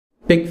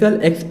Pixel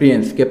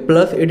experience के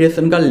plus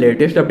addition का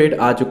latest update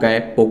आ चुका है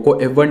पोको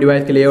F1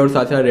 डिवाइस के लिए और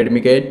साथ साथ रेडमी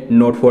के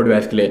नोट 4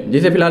 डिवाइस के लिए,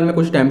 जिसे फिलहाल मैं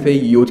कुछ टाइम से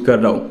यूज कर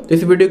रहा हूँ। तो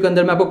इस वीडियो के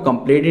अंदर मैं आपको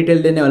कंप्लीट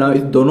डिटेल देने वाला हूँ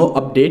इस दोनों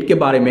अपडेट के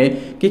बारे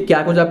में कि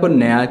क्या कुछ आपको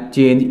नया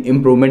चेंज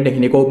इंप्रूवमेंट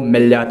देखने को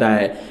मिल जाता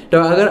है। तो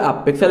अगर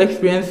आप पिक्सल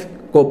एक्सपीरियंस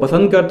को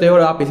पसंद करते हो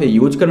और आप इसे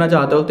यूज करना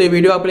चाहते हो तो ये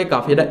वीडियो आपके लिए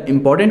काफ़ी ज़्यादा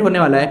इंपॉर्टेंट होने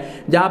वाला है,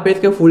 जहाँ पे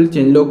इसके फुल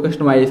चेंज लॉक,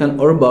 कस्टमाइजेशन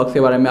और बग्स के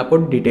बारे में आपको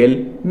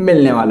डिटेल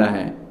मिलने वाला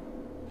है।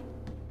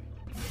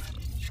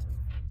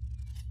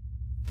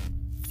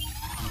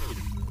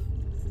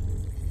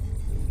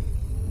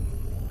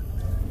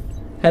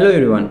 Hello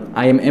everyone,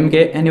 I am MK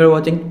and you are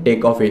watching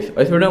take office.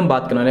 और इस वीडियो में हम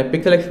बात करने वाले हैं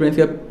पिक्सल एक्सपीरियंस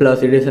के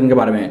प्लस एडिशन के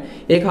बारे में।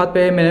 एक हाथ पे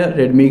है मेरा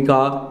रेडमी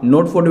का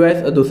नोट 4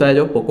 डिवाइस और दूसरा है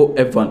जो पोको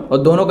F1, और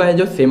दोनों का है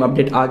जो सेम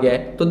अपडेट आ गया है।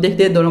 तो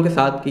देखते हैं दोनों के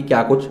साथ कि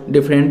क्या कुछ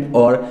डिफरेंट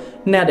और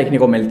नया देखने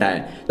को मिलता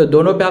है। तो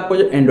दोनों पे आपको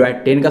जो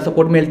एंड्रॉयड 10 का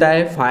सपोर्ट मिलता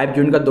है, 5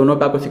 जून का दोनों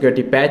पे आपको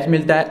सिक्योरिटी पैच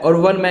मिलता है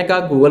और 1 मई का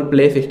गूगल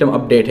प्ले सिस्टम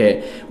अपडेट है।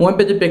 वहीं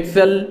पे जो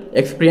पिक्सल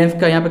एक्सपीरियंस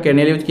का यहाँ पे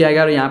कर्नेल यूज किया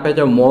गया और यहाँ पे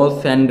जो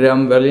मोस एंड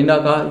रम वेलिना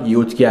का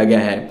यूज किया गया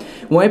है।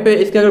 वहीं पे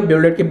इसके अगर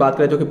बिल्ड रेट की बात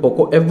करें जो कि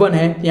पोको F1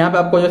 है, यहाँ पे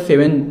आपको जो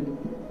 7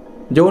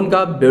 जून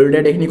का बिल्ड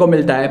रेट देखने को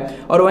मिलता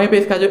है और वहीं पे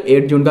इसका जो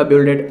 8 जून का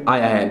बिल्ड रेट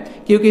आया है,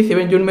 क्योंकि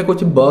 7 जून में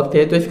कुछ बग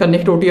थे तो इसका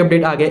नेक्स्ट OT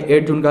अपडेट आ गया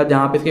 8 जून का,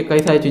 जहाँ पे इसके कई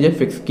सारी चीज़ें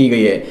फिक्स की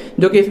गई है,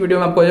 जो कि इस वीडियो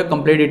में आपको जो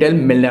कंप्लीट डिटेल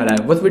मिलने वाला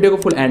है। उस वीडियो को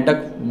फुल एंड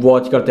तक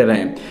वॉच करते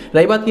रहें।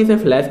 रही बात की इसे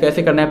फ्लैश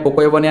कैसे करना है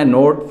पोको F1 या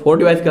नोट 4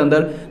 डिवाइस के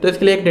अंदर, तो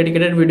इसके लिए एक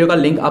डेडिकेटेड वीडियो का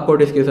लिंक आपको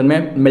डिस्क्रिप्शन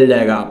में मिल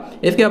जाएगा।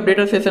 इसके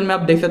अपडेटर सेशन में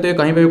आप देख सकते हो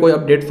कहीं पर भी कोई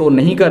अपडेट शो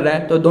नहीं कर रहा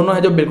है, तो दोनों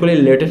है जो बिल्कुल ही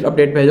लेटेस्ट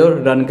अपडेट पे जो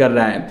रन कर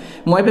रहा है।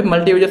 वहीं पर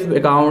multi users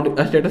account,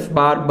 status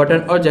bar, button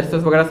और जेस्चर्स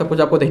वगैरह सब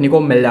कुछ आपको देखने को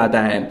मिल जाता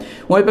है।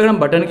 वहीं पर अगर हम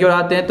बटन की ओर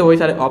आते हैं तो वही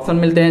सारे ऑप्शन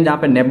मिलते हैं, जहाँ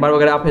पे नेम बार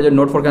वगैरह आप है जो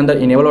नोट 4 के अंदर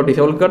इनेबल और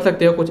डिसेबल कर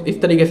सकते हो। कुछ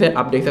इस तरीके से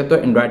आप देख सकते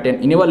हो एंड्रॉयड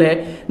 10 इनेबल है,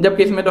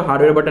 जबकि इसमें तो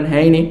हार्डवेयर बटन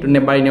है ही नहीं, तो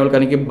नेम बार इनेबल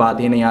करने की बात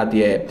ही नहीं आती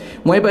है।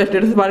 वहीं पर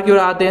स्टेटस बार की ओर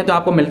आते हैं तो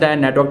आपको मिलता है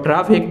नेटवर्क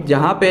ट्रैफिक,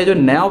 जहाँ पे जो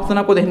नया ऑप्शन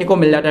आपको देखने को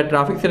मिल जाता है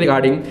ट्रैफिक से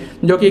रिगार्डिंग,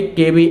 जो कि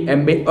KB,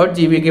 MB और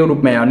GB के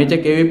रूप में है, और नीचे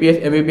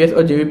kbps, mbps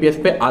और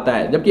gbps पे आता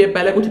है। जबकि ये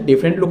पहले कुछ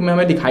डिफरेंट लुक में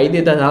हमें दिखाई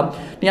देता था,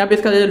 तो यहाँ पे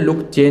इसका जो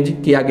लुक चेंज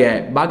किया गया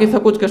है। बाकी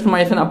सब कुछ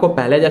कस्टमाइजेशन आपको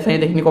पहले जैसा ही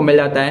देखने को मिल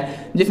जाता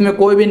है, जिसमें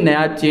कोई भी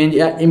नया चेंज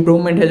या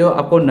इंप्रूवमेंट है जो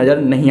आपको नजर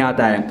नहीं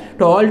आता है।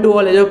 तो ऑल टू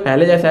ऑल है जो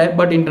पहले जैसा है,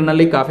 बट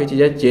इंटरनली काफी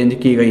चीजें चेंज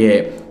की गई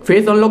है।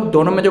 फेस अनलॉक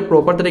दोनों में जो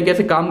प्रॉपर तरीके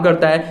से काम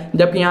करता है,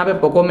 जबकि यहाँ पे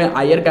पोको में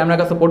आईआर कैमरा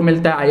का सपोर्ट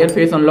मिलता है, आईआर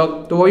फेस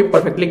अनलॉक, तो वो भी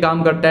परफेक्टली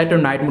काम करता है। तो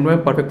नाइट मोड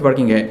में परफेक्ट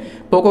वर्किंग है।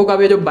 पोको का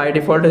भी जो बाय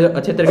डिफॉल्ट है जो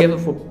अच्छे तरीके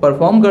से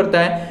परफॉर्म करता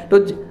है,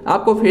 तो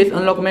आपको फेस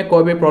अनलॉक में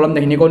कोई भी प्रॉब्लम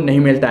देखने को नहीं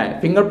मिलता है।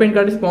 फिंगरप्रिंट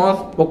का रिस्पॉन्स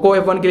पोको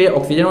F1 के लिए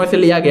ऑक्सीजन वैसे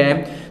लिया गया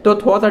है, तो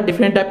थोड़ा सा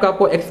डिफरेंट टाइप का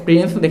आपको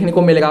एक्सपीरियंस देखने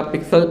को मिलेगा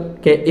पिक्सल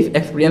के इस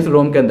एक्सपीरियंस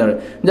रोम के अंदर,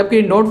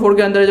 जबकि नोट 4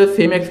 के अंदर जो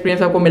सेम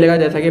एक्सपीरियंस आपको मिलेगा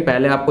जैसा कि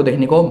पहले आपको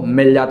देखने को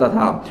मिल जाता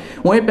था।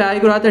 वहीं पे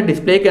आगे आता है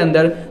डिस्प्ले के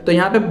अंदर, तो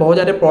यहाँ पे बहुत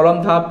ज़्यादा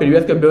प्रॉब्लम था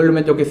प्रीवियस के बिल्ड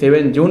में जो कि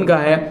 7 जून का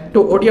है,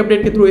 तो OT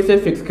अपडेट के थ्रू इसे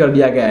फिक्स कर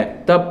दिया गया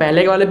है। तब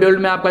पहले के वाले बिल्ड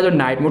में आपका जो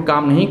नाइट मोड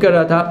काम नहीं कर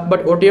रहा था,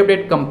 बट OT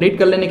अपडेट कंप्लीट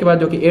कर लेने के बाद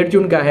जो कि 8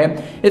 जून का है,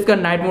 इसका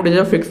नाइट मोड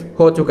जो फिक्स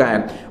हो चुका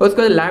है।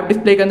 उसका लाइव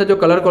डिस्प्ले के अंदर जो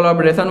कलर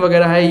कोलैबोरेशन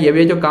वगैरह है, ये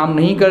भी जो काम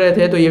नहीं कर रहे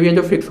थे, तो ये भी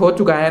जो फिक्स हो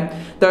चुका है।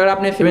 तो अगर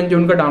आपने 7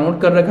 जून का डाउनलोड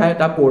कर रखा है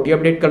तो आपको OT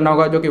अपडेट करना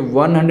होगा, जो कि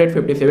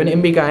 157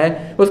 MB का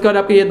है। उसके बाद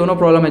आपके ये दोनों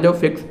प्रॉब्लम है जो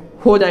फिक्स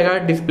हो जाएगा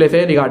डिस्प्ले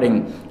से रिगार्डिंग।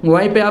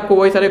 वहीं पे आपको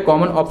वही सारे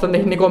कॉमन ऑप्शन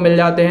देखने को मिल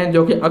जाते हैं,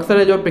 जो कि अक्सर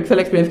है जो पिक्सल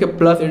एक्सपीरियंस के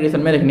प्लस एडिशन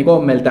में देखने को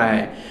मिलता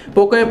है।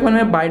 पोको F1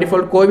 में बाय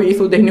डिफॉल्ट कोई भी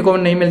इशू देखने को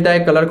नहीं मिलता है।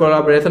 कलर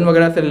कोलैबोरेशन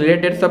वगैरह से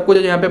रिलेटेड सब कुछ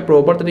यहाँ पे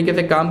प्रॉपर तरीके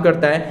से काम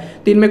करता है,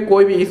 तो इनमें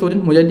कोई भी इशू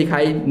मुझे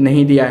दिखाई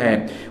नहीं दिया है।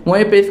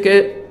 वहीं पे इसके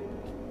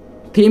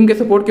थीम के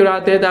सपोर्ट की ओर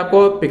आते हैं तो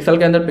आपको पिक्सल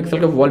के अंदर पिक्सल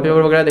के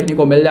वॉलपेपर वगैरह देखने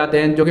को मिल जाते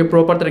हैं, जो कि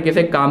प्रॉपर तरीके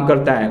से काम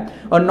करता है।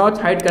 और नॉच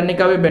हाइड करने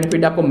का भी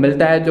बेनिफिट आपको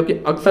मिलता है, जो कि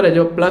अक्सर है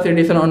जो प्लस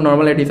एडिशन और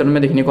नॉर्मल एडिशन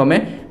में देखने को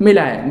हमें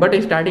मिला है, बट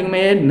स्टार्टिंग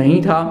में ये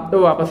नहीं था, तो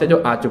वापस से जो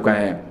आ चुका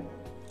है।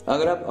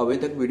 अगर आप अभी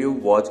तक वीडियो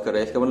वॉच कर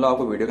रहे हैं, इसका मतलब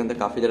आपको वीडियो के अंदर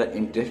काफी ज्यादा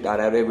इंटरेस्ट आ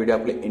रहा है और ये वीडियो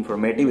आपके लिए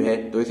इन्फॉर्मेटिव है,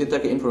 तो इसी तरह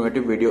के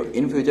इन्फॉर्मेटिव वीडियो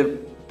इन फ्यूचर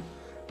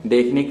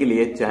देखने के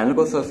लिए चैनल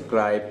को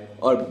सब्सक्राइब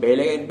और बेल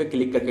आइकन पे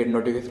क्लिक करके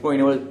नोटिफिकेशन को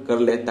इनेबल कर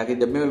ले, ताकि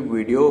जब मैं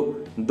वीडियो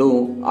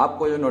दूं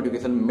आपको जो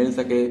नोटिफिकेशन मिल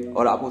सके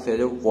और आप उसे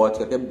जो वॉच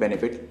करके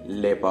बेनिफिट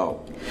ले पाओ।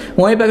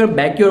 वहीं पे अगर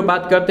बैक की ओर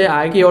बात करते हैं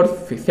आगे की और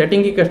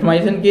सेटिंग की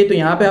कस्टमाइजेशन की, तो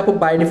यहाँ पे आपको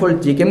बाय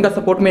डिफॉल्ट जीकेएम का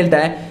सपोर्ट मिलता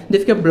है,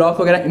 जिसके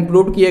ब्लॉक्स वगैरह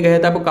इंप्रूव किए गए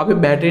हैं, तो आपको काफी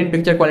बेहतरीन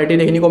पिक्चर क्वालिटी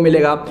देखने को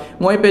मिलेगा।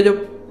 वहीं पे जो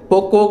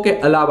पोको के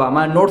अलावा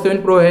हमारा नोट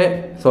 7 प्रो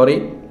है,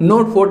 सॉरी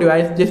नोट 4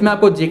 डिवाइस, जिसमें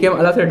आपको जीकेएम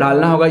अलग से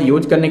डालना होगा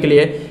यूज करने के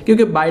लिए,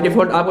 क्योंकि बाय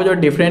डिफॉल्ट आपको जो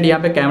डिफरेंट यहाँ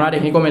पे कैमरा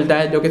देखने को मिलता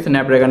है, जो कि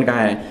स्नैपड्रैगन का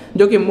है,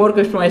 जो कि मोर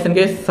कस्टमाइजेशन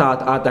के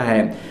साथ आता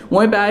है।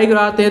 वहीं पे आगे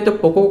आते हैं तो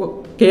पोको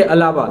के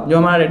अलावा जो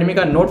हमारा रेडमी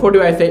का नोट 4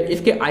 डिवाइस है,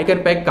 इसके आइकन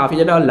पैक काफी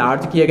ज्यादा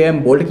लार्ज किए गए,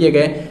 बोल्ड किए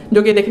गए,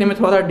 जो कि देखने में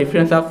थोड़ा सा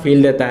डिफरेंस आप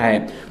फील देता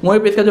है। वहीं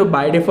पे इसका जो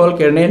बाय डिफॉल्ट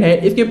कर्नेल है,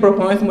 इसकी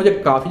परफॉर्मेंस मुझे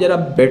काफी ज्यादा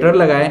बेटर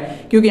लगा है,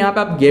 क्योंकि यहाँ पे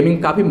आप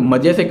गेमिंग काफी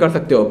मजे से कर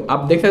सकते हो।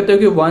 आप देख सकते हो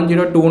कि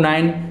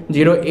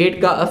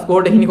 102908 का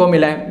स्कोर देखने को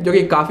मिला है, जो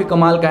कि काफी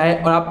कमाल का है,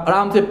 और आप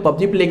आराम से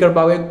पबजी प्ले कर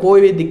पाओगे,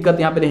 कोई भी दिक्कत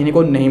यहाँ पे देखने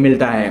को नहीं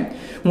मिलता है।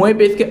 वहीं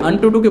पे इसके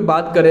AnTuTu की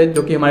बात करें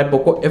जो कि हमारे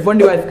Poco F1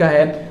 डिवाइस का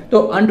है, तो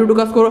AnTuTu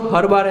का स्कोर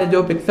हर बार है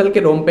जो पिक्सल के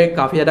रोम पे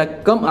काफ़ी ज़्यादा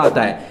कम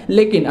आता है।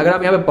 लेकिन अगर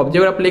आप यहाँ पे PUBG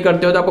वगैरह प्ले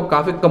करते हो तो आपको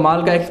काफ़ी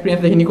कमाल का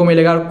एक्सपीरियंस देखने को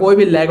मिलेगा और कोई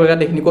भी लैग वगैरह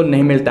देखने को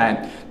नहीं मिलता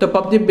है। तो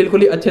PUBG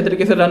बिल्कुल ही अच्छे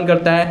तरीके से रन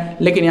करता है,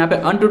 लेकिन यहाँ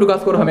पे AnTuTu का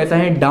स्कोर हमेशा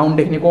ही डाउन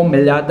देखने को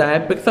मिल जाता है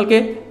पिक्सल के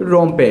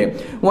रोम पे।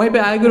 वहीं पे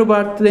आगे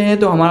बढ़ते हैं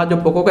तो हमारा जो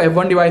Poco का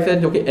F1 डिवाइस है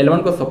जो कि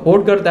L1 को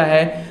सपोर्ट करता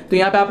है, तो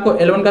यहाँ पे आपको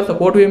L1 का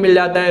सपोर्ट भी मिल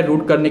जाता है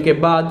रूट करने के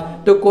बाद,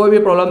 तो कोई भी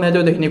प्रॉब्लम है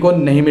जो देखने को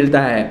नहीं मिलता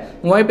है।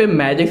 वहीं पे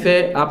मैजिक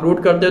से आप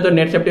रूट करते हो तो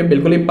नेट सेफ्टी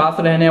बिल्कुल ही पास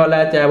रहने वाला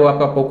है, चाहे वो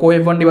आपका Poco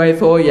F1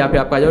 डिवाइस हो या फिर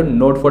आपका जो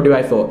Note 4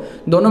 डिवाइस हो,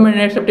 दोनों में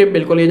नेट सेफ्टी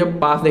बिल्कुल ही जो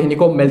पास देखने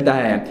को मिलता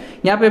है।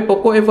 यहाँ पे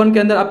Poco F1 के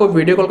अंदर आपको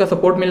वीडियो कॉल का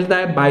सपोर्ट मिलता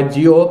है बाय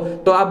जियो,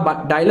 तो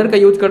आप डायलर का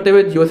यूज करते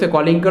हुए जियो से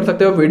कॉलिंग कर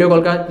सकते हो वीडियो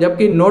कॉल का,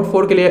 जबकि Note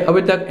 4 के लिए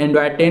अभी तक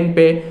Android 10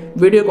 पे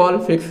वीडियो कॉल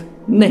फिक्स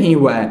नहीं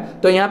हुआ है,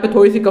 तो यहाँ पे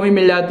थोड़ी सी कमी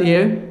मिल जाती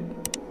है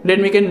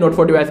Redmi के Note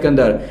 4 डिवाइस के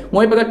अंदर।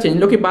 वहीं पर अगर चेंज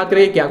लो की बात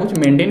करें क्या कुछ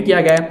मेंटेन किया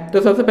गया है,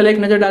 तो सबसे पहले एक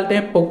नजर डालते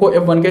हैं Poco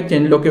F1 के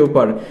चेंज लो के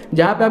ऊपर,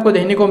 जहां पे आपको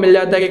देखने को मिल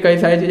जाता है कि कई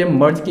सारी चीजें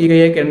मर्ज की गई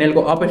है, कर्नेल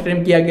को अप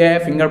स्ट्रीम किया गया है,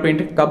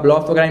 फिंगरप्रिंट का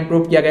ब्लॉक्स वगैरह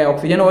इंप्रूव किया गया है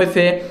ऑक्सीजन ओएस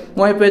से।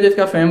 वहीं पे जो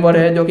इसका फ्रेमवर्क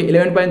है जो कि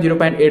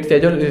 11.0.8 से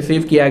जो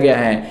रिसीव किया गया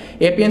है,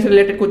 एपीएन से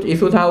रिलेटेड कुछ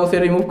इशू था उसे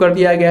रिमूव कर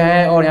दिया गया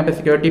है, और यहाँ पे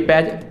सिक्योरिटी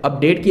पैच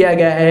अपडेट किया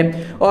गया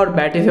है, और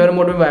बैटरी सेवर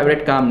मोड में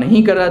वाइब्रेट काम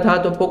नहीं कर रहा था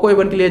तो Poco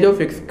F1 के लिए जो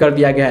फिक्स कर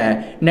दिया गया है।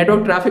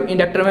 नेटवर्क ट्रैफिक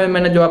इंडक्टर में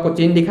मैंने जो आपको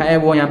चेंज दिखाया है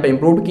वो यहाँ पे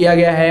इंप्रूव किया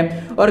गया है,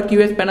 और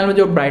QS पैनल में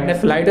जो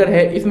ब्राइटनेस स्लाइडर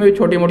है इसमें भी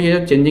छोटी मोटी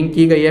जो चेंजिंग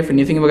की गई है,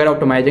 फिनिशिंग वगैरह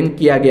ऑप्टिमाइजिंग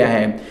किया गया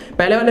है।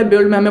 पहले वाले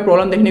बिल्ड में हमें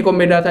प्रॉब्लम देखने को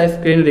मिल रहा था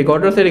स्क्रीन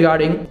रिकॉर्डर से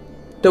रिगार्डिंग,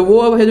 तो वो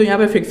अब है जो यहाँ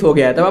पे फिक्स हो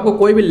गया है, तब आपको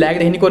कोई भी लैग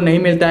देखने को नहीं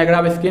मिलता है। अगर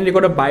आप screen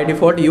recorder by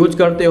default use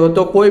करते हो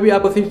तो कोई भी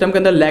आपको सिस्टम के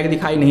अंदर लैग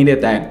दिखाई नहीं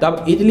देता है, तो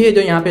आप इजीली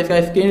जो यहाँ पे इसका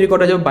स्क्रीन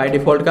रिकॉर्डर जो बाय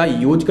डिफॉल्ट का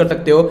यूज कर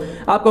सकते हो,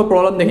 आपको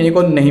प्रॉब्लम देखने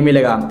को नहीं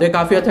मिलेगा। तो ये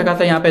काफी अच्छा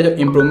खासा यहाँ पे जो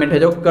इंप्रूवमेंट है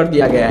जो कर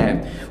दिया गया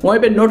है। वहीं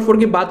पे Note 4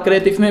 की बात करें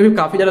तो इसमें भी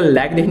काफी ज्यादा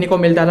लैग देखने को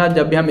मिलता था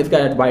जब भी हम इसका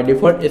by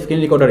default screen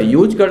recorder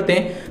use करते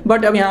हैं,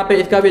 बट अब यहाँ पे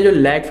इसका भी जो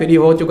लैग फ्री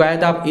हो चुका है,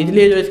 तो आप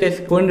इजिली जो इसका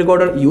स्क्रीन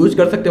रिकॉर्डर यूज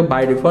कर सकते हो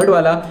बाय डिफॉल्ट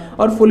वाला,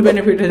 और फुल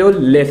बेनिफिट है जो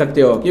ले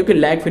सकते हो, क्योंकि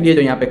लैग फ्री है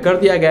जो यहाँ पे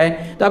दिया गया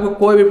है, तो आपको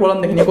कोई भी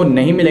प्रॉब्लम देखने को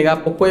नहीं मिलेगा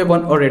Poco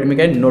F1 और Redmi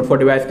के Note 4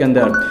 डिवाइस के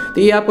अंदर।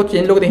 तो ये आपको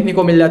चेंज लॉक देखने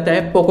को मिल जाता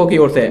है Poco की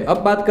ओर से।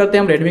 अब बात करते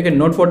हैं हम Redmi के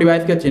Note 4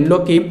 डिवाइस के चेंज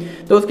लॉक की,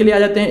 तो उसके लिए आ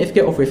जाते हैं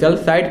इसके ऑफिशियल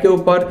साइट के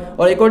ऊपर।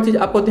 और एक और चीज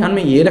आपको ध्यान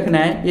में ये रखना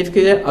है,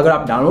 इसके अगर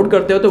आप डाउनलोड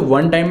करते हो तो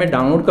वन टाइम में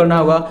डाउनलोड करना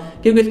होगा,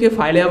 क्योंकि इसकी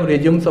फाइलें अब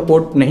रिज्यूम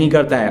सपोर्ट नहीं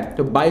करता है,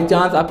 तो बाई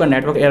चांस आपका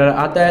नेटवर्क एरर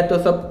आता है तो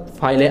सब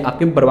फाइलें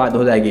आपकी बर्बाद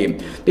हो जाएगी।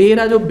 तो ये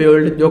रहा जो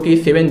बिल्ड जो कि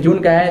 7 जून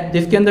का है,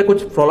 जिसके अंदर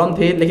कुछ प्रॉब्लम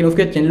थी, लेकिन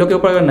उसके चेंज लॉक के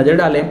ऊपर अगर नजर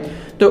डालें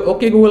तो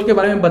ओके गूगल के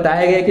बारे में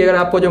बताया गया कि अगर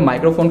आपको जो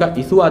माइक्रोफोन का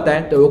इशू आता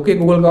है तो ओके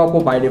गूगल का आपको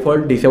बाय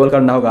डिफॉल्ट डिसेबल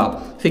करना होगा।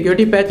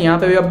 सिक्योरिटी पैच यहाँ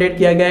पे भी अपडेट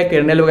किया गया है,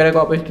 कर्नेल वगैरह को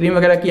आप स्ट्रीम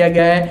वगैरह किया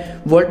गया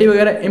है, वोल्टी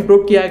वगैरह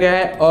इंप्रूव किया गया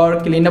है और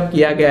क्लीन अप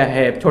किया गया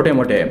है छोटे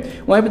मोटे।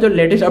 वहीं पे जो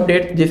लेटेस्ट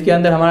अपडेट जिसके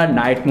अंदर हमारा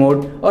नाइट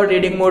मोड और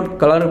रीडिंग मोड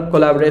कलर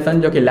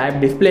कोलैबोरेशन जो कि लाइव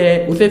डिस्प्ले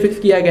है उसे फिक्स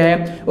किया गया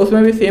है,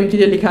 उसमें भी सेम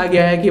चीज़ें लिखा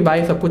गया है कि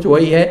भाई सब कुछ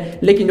वही है,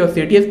 लेकिन जो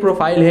CTS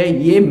प्रोफाइल है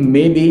ये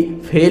मे बी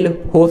फेल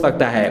हो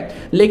सकता है।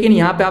 लेकिन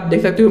यहाँ पे आप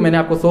देख सकते हो मैंने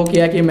आपको शो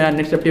किया कि मेरा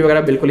नेट सेफ्टी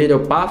वगैरह बिल्कुल ही जो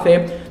पास है,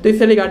 तो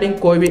इससे रिगार्डिंग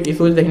कोई भी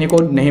इश्यूज देखने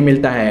को नहीं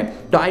मिलता है।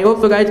 तो आई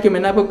होप सो गाइज कि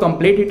मैंने आपको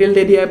कंप्लीट डिटेल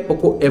दे दिया है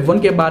Poco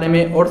F1 के बारे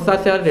में और साथ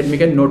साथ Redmi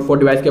के Note 4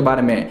 डिवाइस के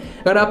बारे में।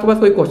 अगर आपके पास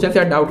कोई क्वेश्चन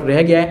या डाउट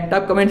रह गया है तो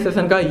आप कमेंट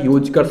सेक्शन का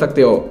यूज कर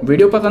सकते हो।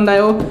 वीडियो पसंद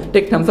आया हो तो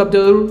एक थम्स अप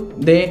जरूर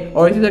दें,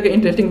 और इसी तरह के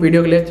इंटरेस्टिंग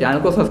वीडियो के लिए चैनल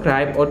को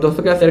सब्सक्राइब और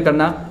दोस्तों के साथ शेयर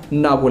करना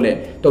ना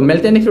भूलें। तो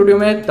मिलते हैं नेक्स्ट वीडियो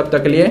में, तब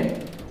तक के लिए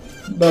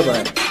बाय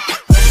बाय।